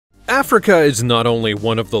Africa is not only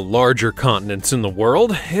one of the larger continents in the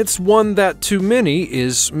world, it's one that to many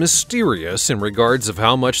is mysterious in regards of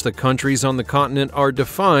how much the countries on the continent are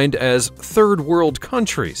defined as third world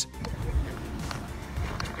countries.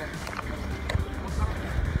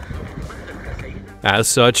 As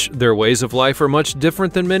such, their ways of life are much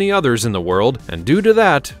different than many others in the world, and due to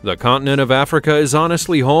that, the continent of Africa is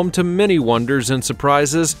honestly home to many wonders and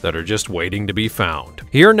surprises that are just waiting to be found.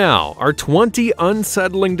 Here now are 20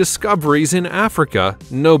 unsettling discoveries in Africa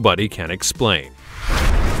nobody can explain.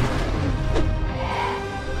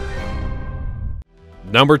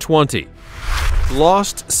 Number 20.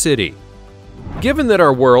 Lost City. Given that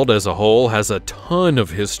our world as a whole has a ton of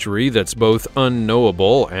history that's both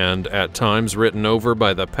unknowable and at times written over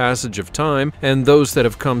by the passage of time and those that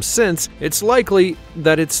have come since, it's likely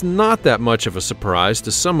that it's not that much of a surprise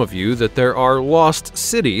to some of you that there are lost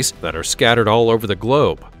cities that are scattered all over the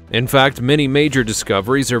globe. In fact, many major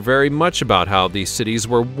discoveries are very much about how these cities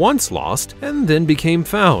were once lost and then became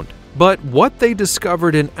found. But what they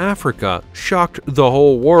discovered in Africa shocked the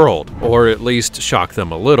whole world, or at least shocked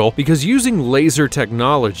them a little, because using laser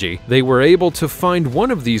technology, they were able to find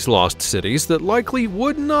one of these lost cities that likely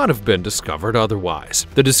would not have been discovered otherwise.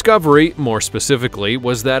 The discovery, more specifically,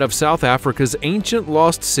 was that of South Africa's ancient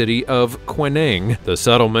lost city of Kweneng. The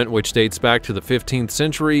settlement, which dates back to the 15th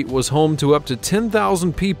century, was home to up to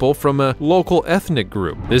 10,000 people from a local ethnic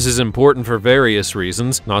group. This is important for various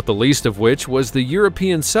reasons, not the least of which was the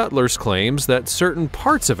European settlers claims that certain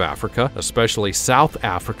parts of Africa, especially South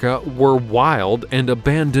Africa, were wild and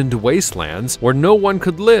abandoned wastelands where no one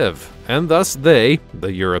could live, and thus they,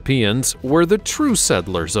 the Europeans, were the true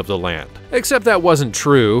settlers of the land. Except that wasn't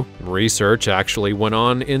true. Research actually went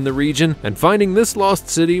on in the region, and finding this lost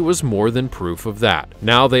city was more than proof of that.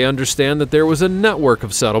 Now they understand that there was a network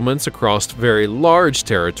of settlements across very large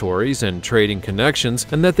territories and trading connections,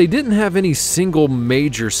 and that they didn't have any single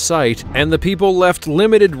major site, and the people left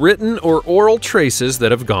limited written or oral traces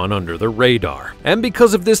that have gone under the radar. And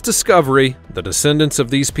because of this discovery, the descendants of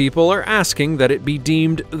these people are asking that it be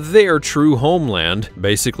deemed their true homeland,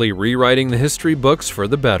 basically rewriting the history books for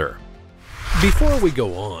the better. Before we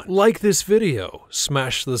go on, like this video,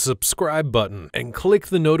 smash the subscribe button, and click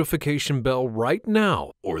the notification bell right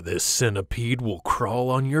now, or this centipede will crawl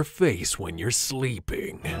on your face when you're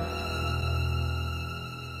sleeping.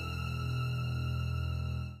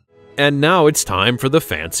 And now it's time for the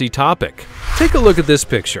fancy topic. Take a look at this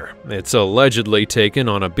picture. It's allegedly taken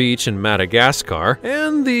on a beach in Madagascar,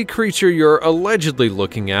 and the creature you're allegedly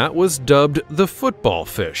looking at was dubbed the football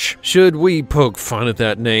fish. Should we poke fun at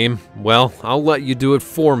that name? Well, I'll let you do it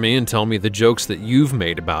for me and tell me the jokes that you've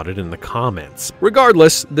made about it in the comments.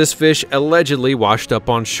 Regardless, this fish allegedly washed up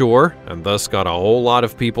on shore, and thus got a whole lot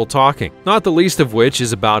of people talking. Not the least of which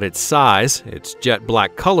is about its size, its jet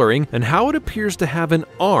black coloring, and how it appears to have an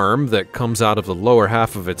arm that comes out of the lower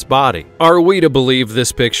half of its body. Are we to believe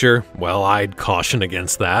this picture? Well, I'd caution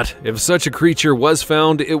against that. If such a creature was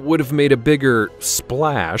found, it would have made a bigger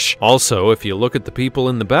splash. Also, if you look at the people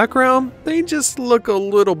in the background, they just look a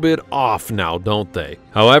little bit off now, don't they?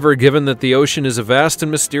 However, given that the ocean is a vast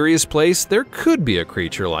and mysterious place, there could be a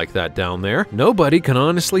creature like that down there. Nobody can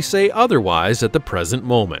honestly say otherwise at the present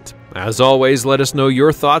moment. As always, let us know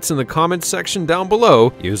your thoughts in the comments section down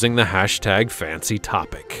below using the hashtag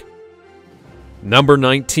 #FancyTopic. Number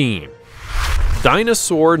 19.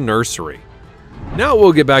 Dinosaur Nursery. Now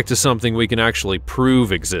we'll get back to something we can actually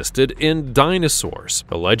prove existed in dinosaurs.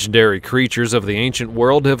 The legendary creatures of the ancient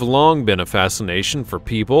world have long been a fascination for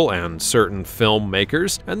people and certain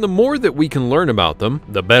filmmakers, and the more that we can learn about them,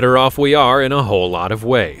 the better off we are in a whole lot of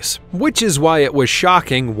ways. Which is why it was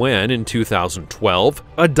shocking when, in 2012,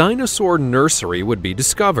 a dinosaur nursery would be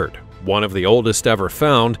discovered. One of the oldest ever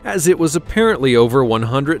found, as it was apparently over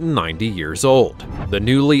 190 years old. The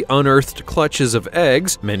newly unearthed clutches of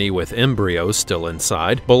eggs, many with embryos still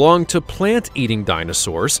inside, belonged to plant-eating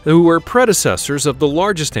dinosaurs who were predecessors of the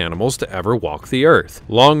largest animals to ever walk the earth,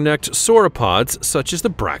 long-necked sauropods such as the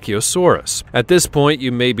Brachiosaurus. At this point,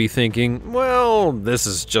 you may be thinking, well, this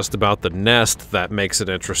is just about the nest that makes it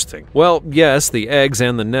interesting. Well, yes, the eggs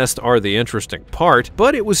and the nest are the interesting part,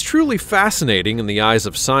 but it was truly fascinating in the eyes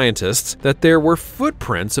of scientists that there were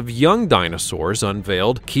footprints of young dinosaurs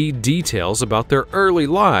unveiled key details about their early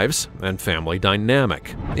lives and family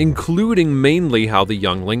dynamic, including mainly how the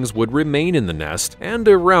younglings would remain in the nest and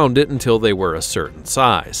around it until they were a certain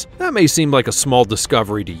size. That may seem like a small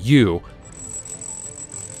discovery to you,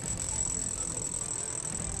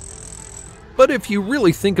 But if you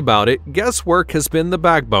really think about it, guesswork has been the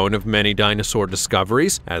backbone of many dinosaur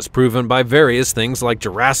discoveries, as proven by various things like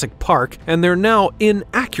Jurassic Park and their now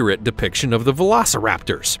inaccurate depiction of the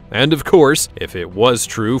velociraptors. And of course, if it was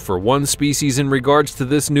true for one species in regards to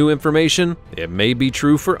this new information, it may be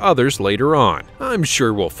true for others later on. I'm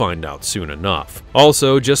sure we'll find out soon enough.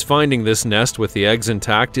 Also, just finding this nest with the eggs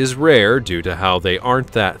intact is rare due to how they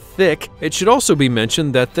aren't that thick. It should also be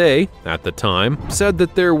mentioned that they, at the time, said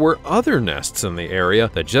that there were other nests in the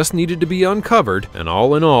area that just needed to be uncovered, and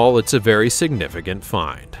all in all, it's a very significant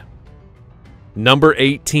find. Number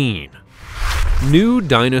 18. New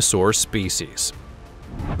dinosaur species.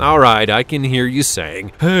 Alright, I can hear you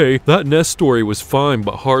saying, "Hey, that nest story was fine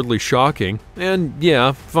but hardly shocking." And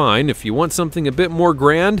yeah, fine, if you want something a bit more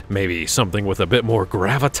grand, maybe something with a bit more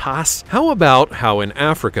gravitas. How about how in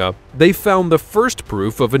Africa, they found the first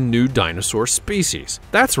proof of a new dinosaur species?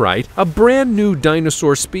 That's right, a brand new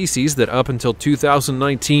dinosaur species that up until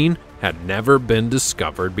 2019 had never been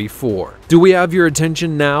discovered before. Do we have your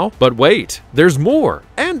attention now? But wait, there's more,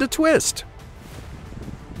 and a twist.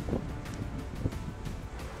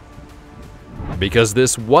 Because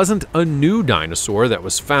this wasn't a new dinosaur that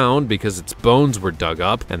was found because its bones were dug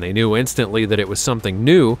up and they knew instantly that it was something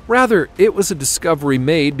new. Rather, it was a discovery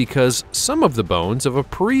made because some of the bones of a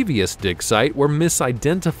previous dig site were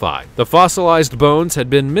misidentified. The fossilized bones had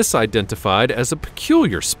been misidentified as a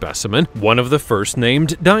peculiar specimen, one of the first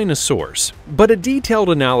named dinosaurs. But a detailed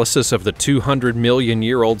analysis of the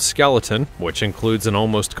 200-million-year-old skeleton, which includes an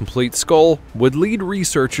almost complete skull, would lead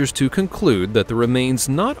researchers to conclude that the remains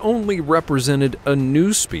not only represented a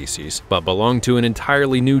new species, but belonged to an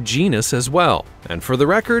entirely new genus as well. And for the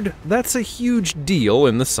record, that's a huge deal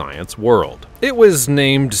in the science world. It was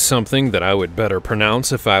named something that I would better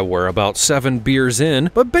pronounce if I were about 7 beers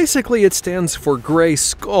in, but basically it stands for gray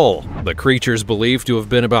skull. The creature's believed to have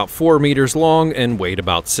been about 4 meters long and weighed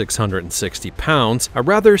about 660 pounds, a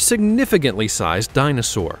rather significantly sized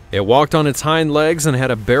dinosaur. It walked on its hind legs and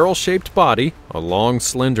had a barrel-shaped body, a long,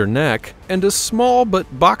 slender neck, and a small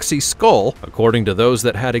but boxy skull, according to those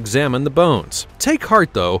that had examined the bones. Take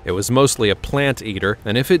heart though, it was mostly a plant eater,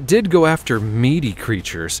 and if it did go after meaty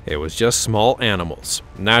creatures, it was just small animals.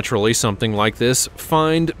 Naturally, something like this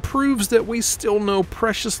find proves that we still know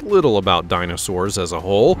precious little about dinosaurs as a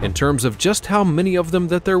whole, in terms of just how many of them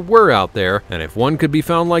that there were out there, and if one could be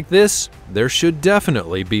found like this, there should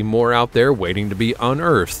definitely be more out there waiting to be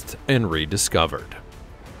unearthed and rediscovered.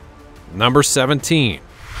 Number 17.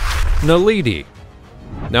 Naledi.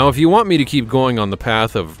 Now, if you want me to keep going on the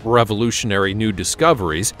path of revolutionary new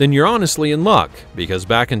discoveries, then you're honestly in luck, because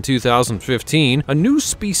back in 2015, a new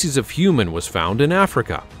species of human was found in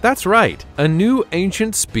Africa. That's right, a new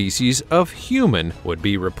ancient species of human would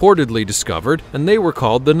be reportedly discovered, and they were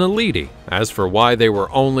called the Naledi. As for why they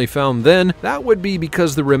were only found then, that would be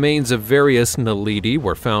because the remains of various Naledi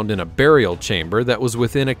were found in a burial chamber that was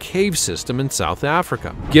within a cave system in South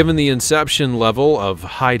Africa. Given the inception level of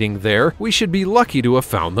hiding there, we should be lucky to have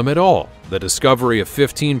found them at all. The discovery of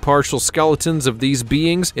 15 partial skeletons of these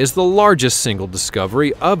beings is the largest single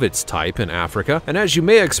discovery of its type in Africa, and as you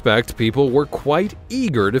may expect, people were quite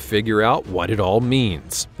eager to figure out what it all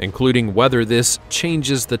means, including whether this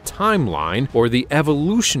changes the timeline or the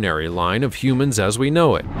evolutionary line of humans as we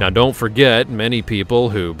know it. Now, don't forget, many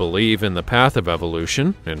people who believe in the path of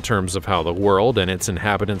evolution, in terms of how the world and its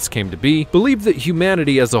inhabitants came to be, believe that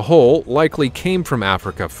humanity as a whole likely came from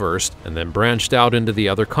Africa first and then branched out into the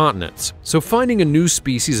other continents. So finding a new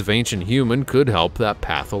species of ancient human could help that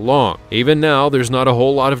path along. Even now, there's not a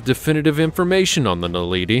whole lot of definitive information on the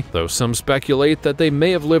Naledi, though some speculate that they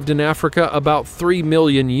may have lived in Africa about 3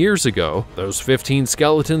 million years ago. Those 15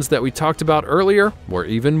 skeletons that we talked about earlier were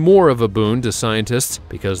even more of a boon to scientists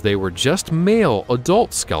because they were just male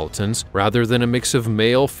adult skeletons rather than a mix of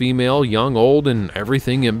male, female, young, old, and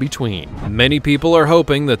everything in between. Many people are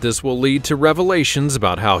hoping that this will lead to revelations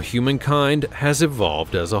about how humankind has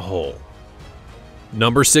evolved as a whole.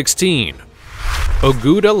 Number 16.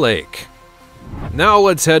 Oguta Lake. Now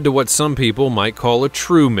let's head to what some people might call a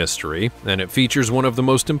true mystery, and it features one of the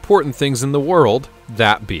most important things in the world,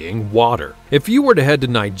 that being water. If you were to head to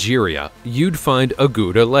Nigeria, you'd find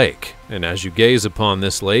Oguta Lake, and as you gaze upon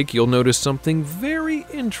this lake, you'll notice something very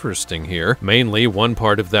interesting here. Mainly, one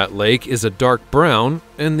part of that lake is a dark brown,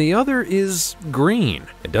 and the other is green.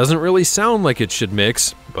 It doesn't really sound like it should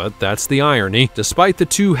mix, but that's the irony. Despite the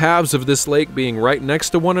two halves of this lake being right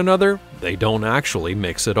next to one another, they don't actually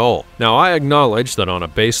mix at all. Now, I acknowledge that on a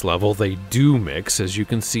base level they do mix, as you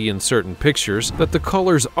can see in certain pictures, that the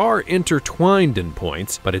colors are intertwined in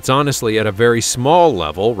points, but it's honestly at a very small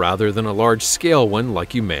level rather than a large scale one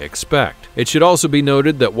like you may expect. expect. It should also be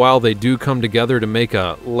noted that while they do come together to make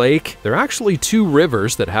a lake, they're actually two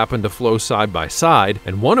rivers that happen to flow side by side,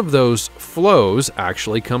 and one of those flows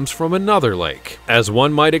actually comes from another lake. As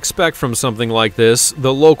one might expect from something like this,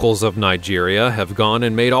 the locals of Nigeria have gone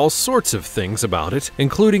and made all sorts of things about it,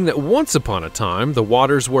 including that once upon a time the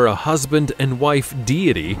waters were a husband and wife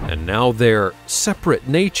deity, and now their separate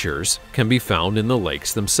natures can be found in the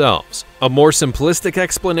lakes themselves. A more simplistic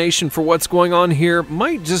explanation for what's going on here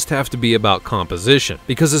might just have to be about composition,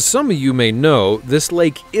 because as some of you may know, this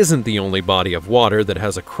lake isn't the only body of water that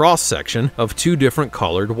has a cross-section of two different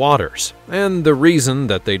colored waters. And the reason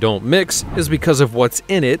that they don't mix is because of what's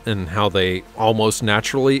in it and how they almost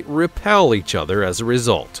naturally repel each other as a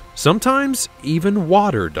result. Sometimes even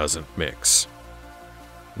water doesn't mix.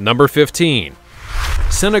 Number 15.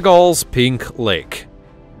 Senegal's Pink Lake.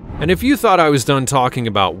 And if you thought I was done talking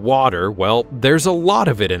about water, well, there's a lot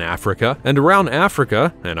of it in Africa and around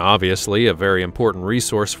Africa, and obviously a very important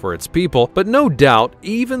resource for its people, but no doubt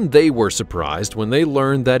even they were surprised when they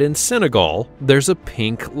learned that in Senegal, there's a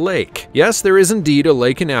pink lake. Yes, there is indeed a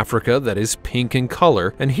lake in Africa that is pink in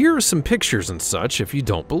color, and here are some pictures and such if you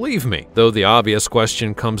don't believe me. Though the obvious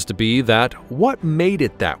question comes to be that, what made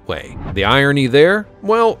it that way? The irony there?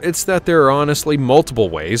 Well, it's that there are honestly multiple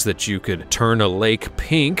ways that you could turn a lake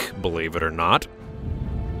pink, believe it or not.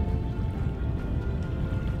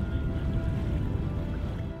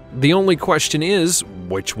 The only question is,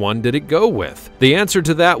 which one did it go with? The answer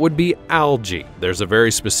to that would be algae. There's a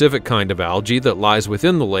very specific kind of algae that lies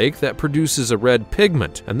within the lake that produces a red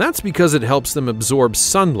pigment, and that's because it helps them absorb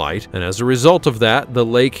sunlight, and as a result of that, the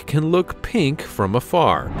lake can look pink from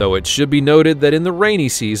afar. Though it should be noted that in the rainy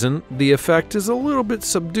season, the effect is a little bit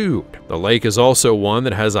subdued. The lake is also one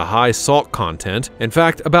that has a high salt content, in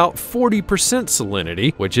fact about 40%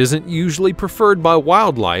 salinity, which isn't usually preferred by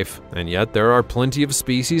wildlife, and yet there are plenty of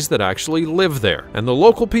species that actually live there. And the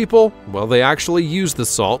local people, well, they actually use the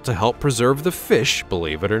salt to help preserve the fish,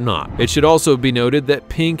 believe it or not. It should also be noted that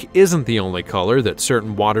pink isn't the only color that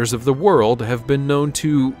certain waters of the world have been known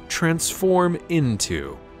to transform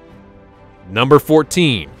into. Number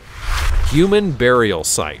 14. Human burial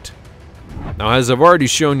site. Now, as I've already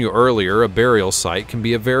shown you earlier, a burial site can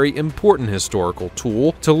be a very important historical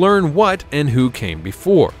tool to learn what and who came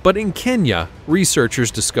before. But in Kenya, researchers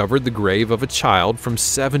discovered the grave of a child from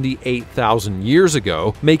 78,000 years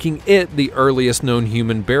ago, making it the earliest known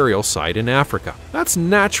human burial site in Africa. That's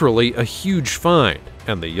naturally a huge find.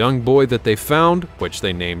 And the young boy that they found, which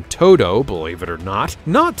they named Toto, believe it or not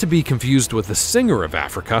to be confused with the singer of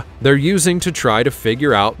Africa, they're using to try to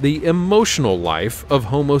figure out the emotional life of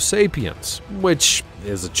Homo sapiens, which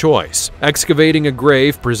is a choice. Excavating a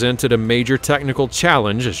grave presented a major technical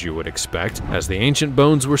challenge, as you would expect, as the ancient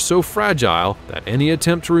bones were so fragile that any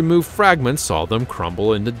attempt to remove fragments saw them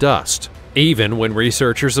crumble into dust, even when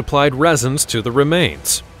researchers applied resins to the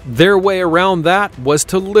remains. Their way around that was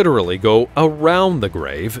to literally go around the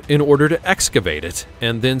grave in order to excavate it,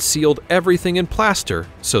 and then sealed everything in plaster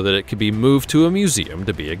so that it could be moved to a museum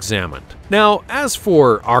to be examined. Now, as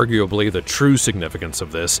for arguably the true significance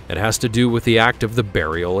of this, it has to do with the act of the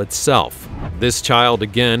burial itself. This child,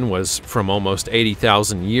 again, was from almost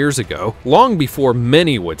 80,000 years ago, long before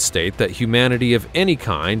many would state that humanity of any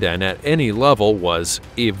kind and at any level was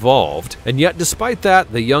evolved, and yet despite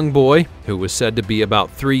that, the young boy, who was said to be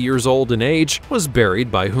about 3 years old in age, was buried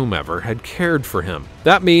by whomever had cared for him.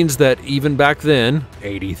 That means that even back then,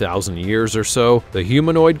 80,000 years or so, the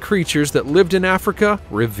humanoid creatures that lived in Africa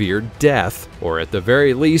revered death, or at the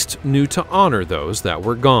very least knew to honor those that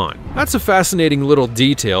were gone. That's a fascinating little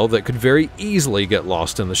detail that could very easily get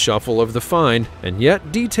lost in the shuffle of the find, and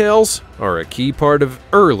yet details are a key part of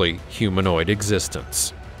early humanoid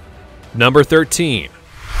existence. Number 13.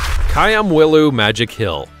 Kayamwilu Magic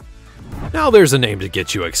Hill. Now there's a name to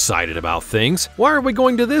get you excited about things. Why are we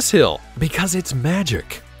going to this hill? Because it's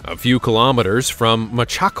magic. A few kilometers from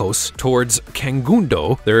Machakos towards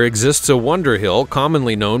Kangundo, there exists a wonder hill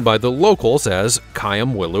commonly known by the locals as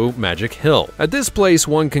Kayamwilu Magic Hill. At this place,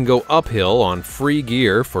 one can go uphill on free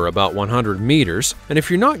gear for about 100 meters, and if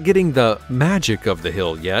you're not getting the magic of the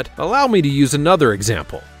hill yet, allow me to use another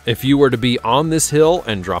example. If you were to be on this hill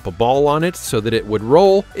and drop a ball on it so that it would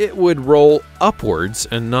roll upwards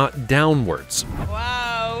and not downwards.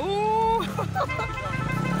 Wow!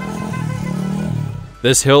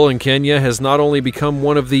 This hill in Kenya has not only become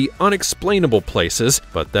one of the unexplainable places,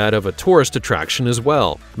 but that of a tourist attraction as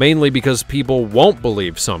well, mainly because people won't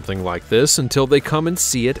believe something like this until they come and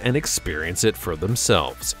see it and experience it for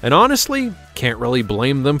themselves. And honestly, can't really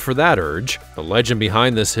blame them for that urge. The legend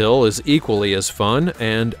behind this hill is equally as fun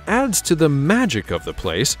and adds to the magic of the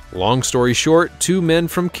place. Long story short, two men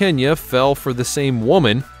from Kenya fell for the same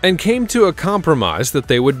woman and came to a compromise that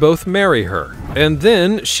they would both marry her. And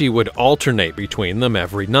then she would alternate between them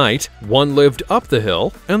every night. One lived up the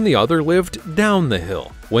hill and the other lived down the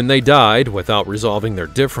hill. When they died, without resolving their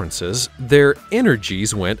differences, their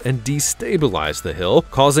energies went and destabilized the hill,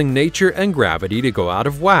 causing nature and gravity to go out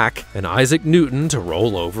of whack and Isaac Newton to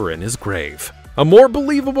roll over in his grave. A more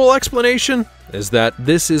believable explanation is that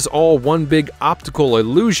this is all one big optical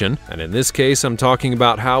illusion, and in this case I'm talking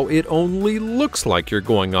about how it only looks like you're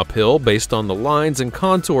going uphill based on the lines and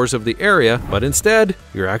contours of the area, but instead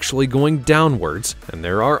you're actually going downwards, and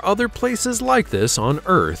there are other places like this on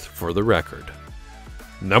Earth for the record.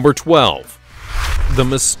 Number 12. The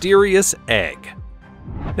Mysterious Egg.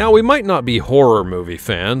 Now, we might not be horror movie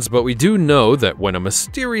fans, but we do know that when a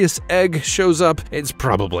mysterious egg shows up, it's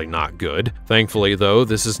probably not good. Thankfully, though,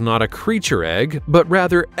 this is not a creature egg, but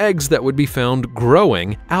rather eggs that would be found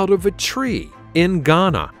growing out of a tree in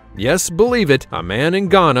Ghana. Yes, believe it, a man in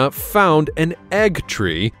Ghana found an egg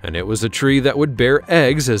tree, and it was a tree that would bear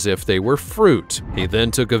eggs as if they were fruit. He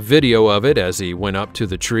then took a video of it as he went up to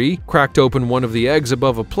the tree, cracked open one of the eggs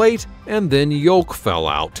above a plate, and then yolk fell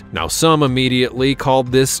out. Now, some immediately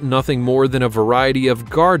called this nothing more than a variety of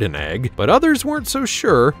garden egg, but others weren't so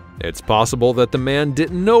sure. It's possible that the man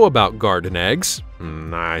didn't know about garden eggs.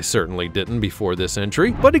 I certainly didn't before this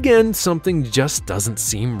entry, but again, something just doesn't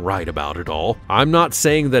seem right about it all. I'm not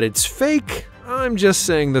saying that it's fake, I'm just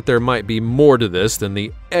saying that there might be more to this than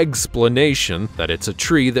the explanation that it's a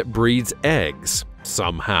tree that breeds eggs,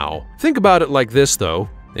 somehow. Think about it like this though.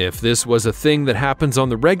 If this was a thing that happens on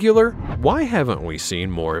the regular, why haven't we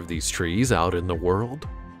seen more of these trees out in the world?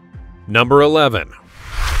 Number 11.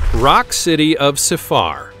 Rock City of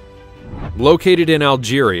Safar. Located in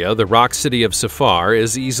Algeria, the rock city of Safar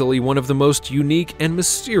is easily one of the most unique and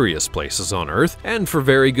mysterious places on Earth, and for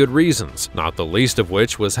very good reasons, not the least of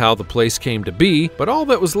which was how the place came to be, but all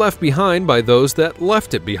that was left behind by those that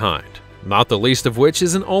left it behind. Not the least of which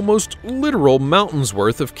is an almost literal mountain's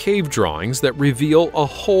worth of cave drawings that reveal a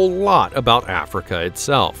whole lot about Africa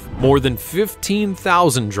itself. More than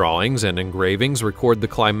 15,000 drawings and engravings record the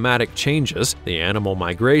climatic changes, the animal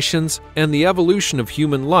migrations, and the evolution of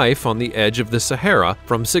human life on the edge of the Sahara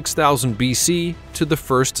from 6000 BC to the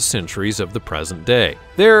first centuries of the present day.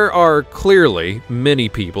 There are clearly many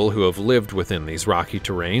people who have lived within these rocky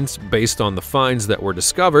terrains based on the finds that were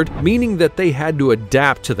discovered, meaning that they had to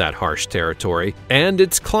adapt to that harsh territory and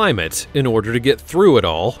its climate in order to get through it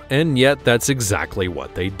all, and yet that's exactly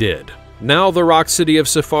what they did. Now, the rock city of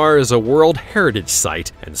Safar is a World Heritage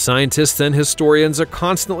Site, and scientists and historians are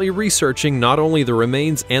constantly researching not only the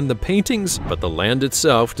remains and the paintings, but the land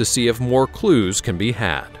itself to see if more clues can be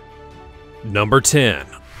had. Number 10.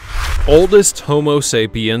 Oldest Homo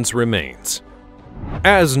sapiens remains.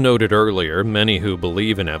 As noted earlier, many who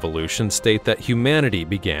believe in evolution state that humanity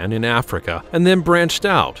began in Africa and then branched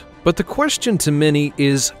out. But the question to many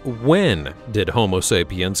is, when did Homo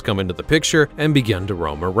sapiens come into the picture and begin to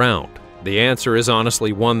roam around? The answer is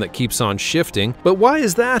honestly one that keeps on shifting, but why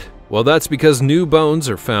is that? Well, that's because new bones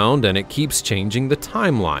are found and it keeps changing the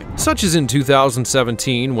timeline. Such as in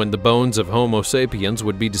 2017 when the bones of Homo sapiens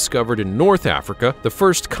would be discovered in North Africa, the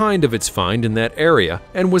first kind of its find in that area,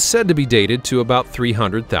 and was said to be dated to about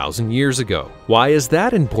 300,000 years ago. Why is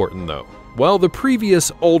that important though? Well, the previous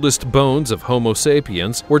oldest bones of Homo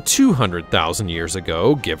sapiens were 200,000 years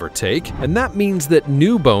ago, give or take, and that means that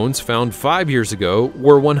new bones found 5 years ago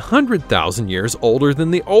were 100,000 years older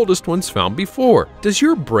than the oldest ones found before. Does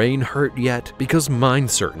your brain hurt yet? Because mine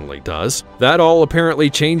certainly does. That all apparently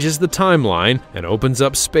changes the timeline and opens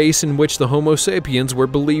up space in which the Homo sapiens were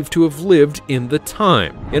believed to have lived in the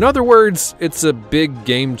time. In other words, it's a big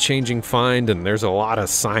game-changing find, and there's a lot of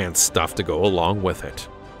science stuff to go along with it.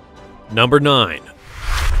 Number 9.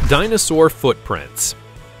 Dinosaur footprints.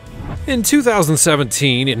 In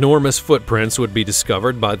 2017, enormous footprints would be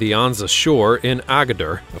discovered by the Anza shore in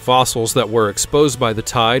Agadir. The fossils that were exposed by the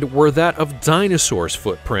tide were that of dinosaurs'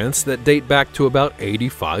 footprints that date back to about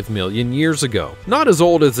 85 million years ago. Not as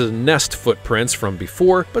old as the nest footprints from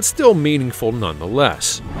before, but still meaningful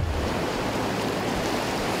nonetheless.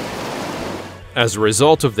 As a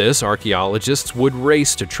result of this, archaeologists would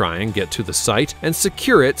race to try and get to the site and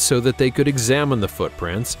secure it so that they could examine the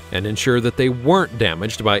footprints and ensure that they weren't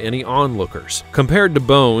damaged by any onlookers. Compared to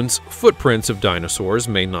bones, footprints of dinosaurs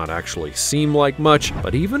may not actually seem like much,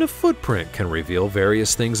 but even a footprint can reveal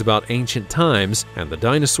various things about ancient times and the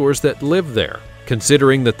dinosaurs that lived there.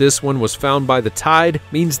 Considering that this one was found by the tide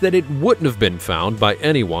means that it wouldn't have been found by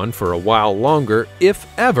anyone for a while longer, if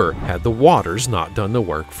ever, had the waters not done the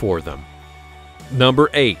work for them. Number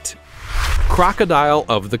 8. Crocodile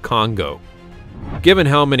of the Congo. Given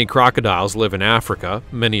how many crocodiles live in Africa,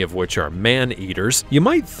 many of which are man-eaters, you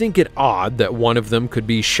might think it odd that one of them could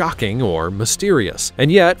be shocking or mysterious.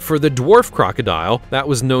 And yet, for the dwarf crocodile that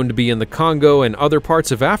was known to be in the Congo and other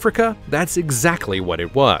parts of Africa, that's exactly what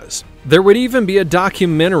it was. There would even be a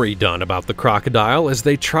documentary done about the crocodile as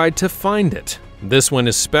they tried to find it. This one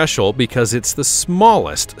is special because it's the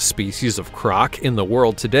smallest species of croc in the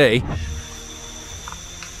world today,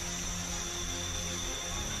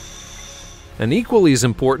 and equally as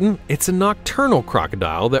important, it's a nocturnal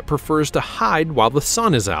crocodile that prefers to hide while the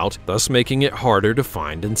sun is out, thus making it harder to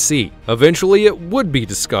find and see. Eventually, it would be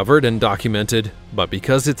discovered and documented, but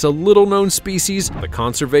because it's a little-known species, the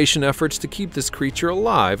conservation efforts to keep this creature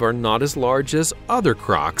alive are not as large as other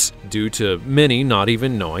crocs, due to many not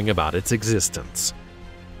even knowing about its existence.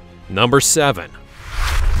 Number 7.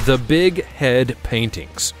 The Big Head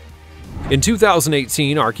Paintings. In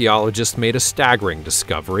 2018, archaeologists made a staggering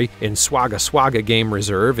discovery in Swaga Swaga Game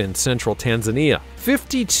Reserve in central Tanzania.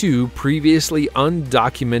 52 previously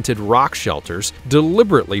undocumented rock shelters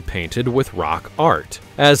deliberately painted with rock art.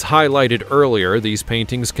 As highlighted earlier, these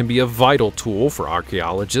paintings can be a vital tool for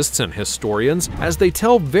archaeologists and historians as they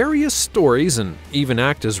tell various stories and even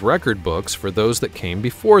act as record books for those that came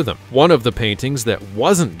before them. One of the paintings that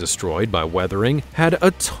wasn't destroyed by weathering had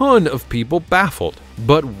a ton of people baffled.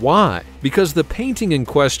 But why? Because the painting in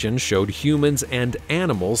question showed humans and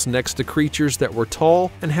animals next to creatures that were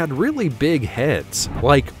tall and had really big heads.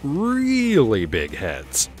 Like really big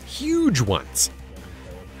heads. Huge ones.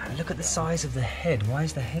 Look at the size of the head. Why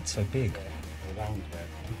is the head so big?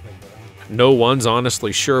 No one's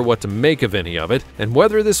honestly sure what to make of any of it, and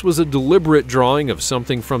whether this was a deliberate drawing of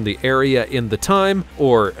something from the area in the time,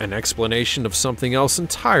 or an explanation of something else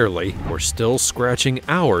entirely, we're still scratching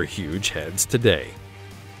our huge heads today.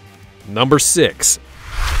 Number 6.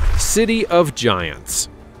 City of Giants.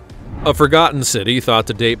 A forgotten city thought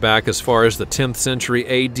to date back as far as the 10th century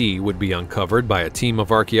AD would be uncovered by a team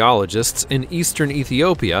of archaeologists in eastern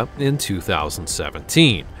Ethiopia in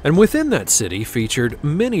 2017. And within that city featured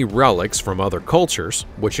many relics from other cultures,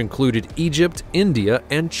 which included Egypt, India,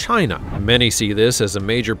 and China. Many see this as a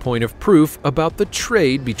major point of proof about the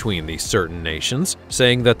trade between these certain nations,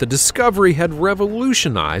 saying that the discovery had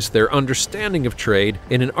revolutionized their understanding of trade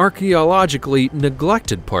in an archaeologically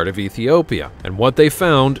neglected part of Ethiopia. And what they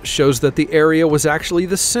found shows that the area was actually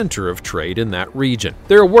the center of trade in that region.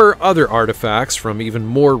 There were other artifacts from even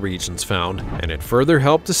more regions found, and it further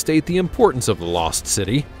helped to state the importance of the lost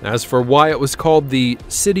city. As for why it was called the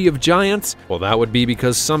City of Giants, well, that would be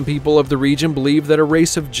because some people of the region believe that a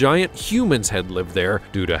race of giant humans had lived there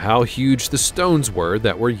due to how huge the stones were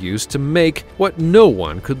that were used to make what no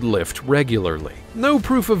one could lift regularly. No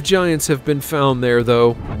proof of giants have been found there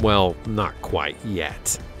though. Well, not quite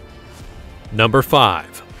yet. Number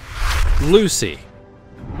 5. Lucy.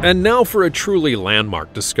 And now for a truly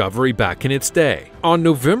landmark discovery back in its day. On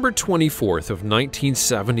November 24th of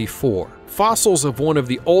 1974, fossils of one of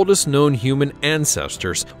the oldest known human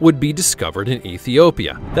ancestors would be discovered in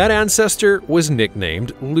Ethiopia. That ancestor was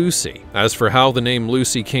nicknamed Lucy. As for how the name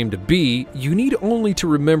Lucy came to be, you need only to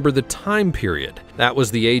remember the time period. That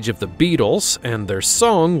was the age of the Beatles, and their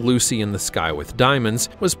song Lucy in the Sky with Diamonds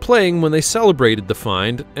was playing when they celebrated the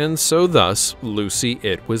find, and so thus Lucy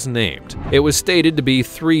it was named. It was stated to be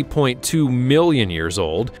 3.2 million years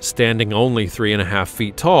old, standing only 3.5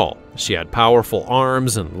 feet tall. She had powerful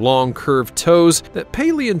arms and long curved toes that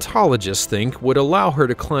paleontologists think would allow her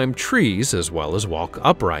to climb trees as well as walk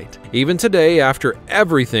upright. Even today, after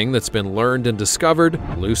everything that's been learned and discovered,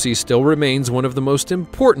 Lucy still remains one of the most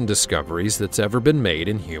important discoveries that's ever been made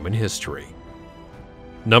in human history.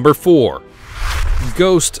 Number 4.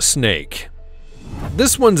 Ghost snake.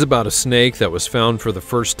 This one's about a snake that was found for the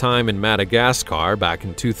first time in Madagascar back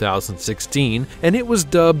in 2016, and it was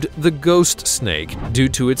dubbed the ghost snake due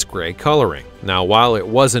to its gray coloring. Now, while it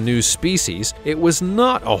was a new species, it was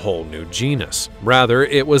not a whole new genus. Rather,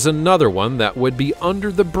 it was another one that would be under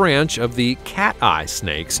the branch of the cat-eye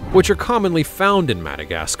snakes, which are commonly found in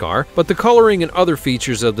Madagascar, but the coloring and other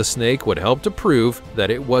features of the snake would help to prove that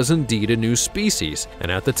it was indeed a new species, and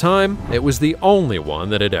at the time, it was the only one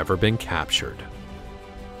that had ever been captured.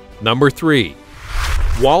 Number 3.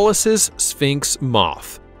 Wallace's Sphinx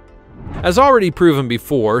Moth. As already proven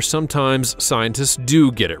before, sometimes scientists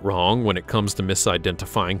do get it wrong when it comes to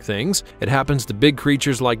misidentifying things. It happens to big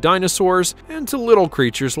creatures like dinosaurs and to little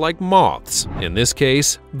creatures like moths. In this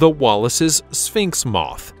case, the Wallace's Sphinx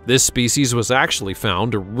moth. This species was actually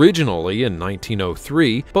found originally in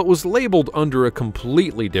 1903, but was labeled under a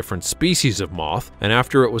completely different species of moth, and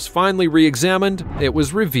after it was finally re-examined, it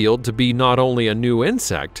was revealed to be not only a new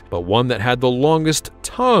insect, but one that had the longest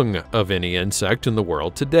tongue of any insect in the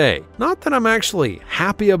world today. Not that I'm actually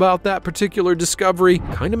happy about that particular discovery,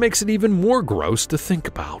 kinda makes it even more gross to think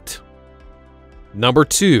about. Number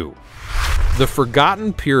 2. The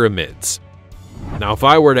Forgotten Pyramids. Now, if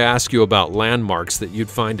I were to ask you about landmarks that you'd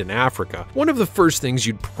find in Africa, one of the first things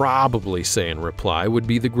you'd probably say in reply would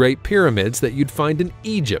be the Great Pyramids that you'd find in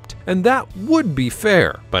Egypt, and that would be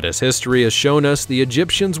fair. But as history has shown us, the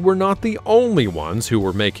Egyptians were not the only ones who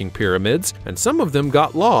were making pyramids, and some of them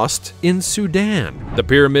got lost in Sudan. The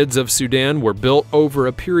pyramids of Sudan were built over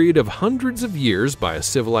a period of hundreds of years by a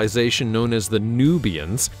civilization known as the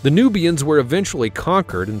Nubians. The Nubians were eventually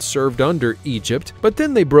conquered and served under Egypt, but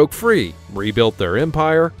then they broke free, rebuilt their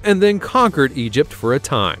empire, and then conquered Egypt for a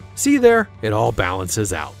time. See there? It all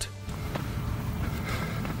balances out.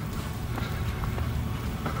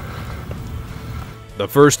 The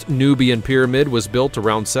first Nubian pyramid was built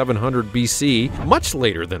around 700 BC, much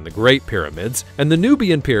later than the Great Pyramids, and the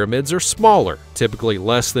Nubian pyramids are smaller, typically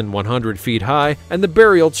less than 100 feet high, and the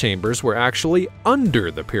burial chambers were actually under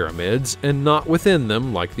the pyramids and not within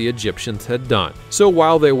them like the Egyptians had done. So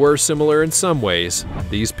while they were similar in some ways,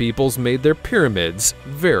 these peoples made their pyramids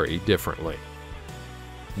very differently.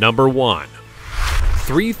 Number 1.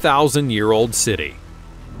 3,000-year-old city.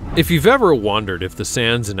 If you've ever wondered if the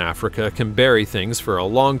sands in Africa can bury things for a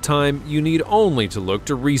long time, you need only to look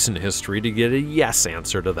to recent history to get a yes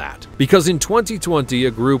answer to that. Because in 2020,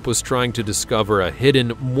 a group was trying to discover a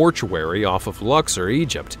hidden mortuary off of Luxor,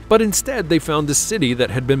 Egypt, but instead they found a city that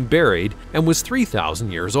had been buried and was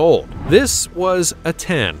 3,000 years old. This was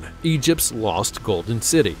Aten, Egypt's lost golden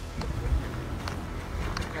city.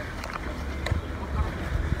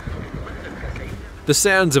 The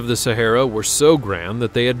sands of the Sahara were so grand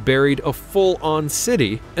that they had buried a full-on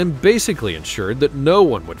city and basically ensured that no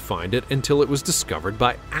one would find it until it was discovered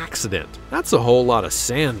by accident. That's a whole lot of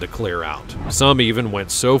sand to clear out. Some even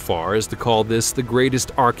went so far as to call this the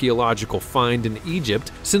greatest archaeological find in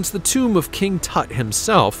Egypt since the tomb of King Tut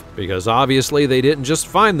himself, because obviously they didn't just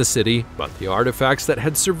find the city, but the artifacts that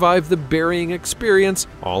had survived the burying experience,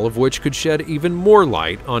 all of which could shed even more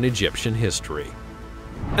light on Egyptian history.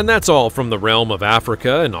 And that's all from the realm of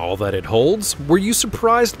Africa and all that it holds. Were you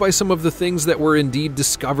surprised by some of the things that were indeed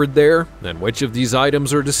discovered there? And which of these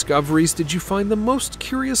items or discoveries did you find the most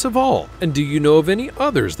curious of all? And do you know of any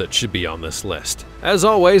others that should be on this list? As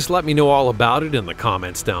always, let me know all about it in the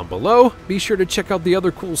comments down below. Be sure to check out the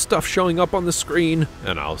other cool stuff showing up on the screen,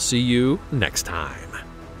 and I'll see you next time.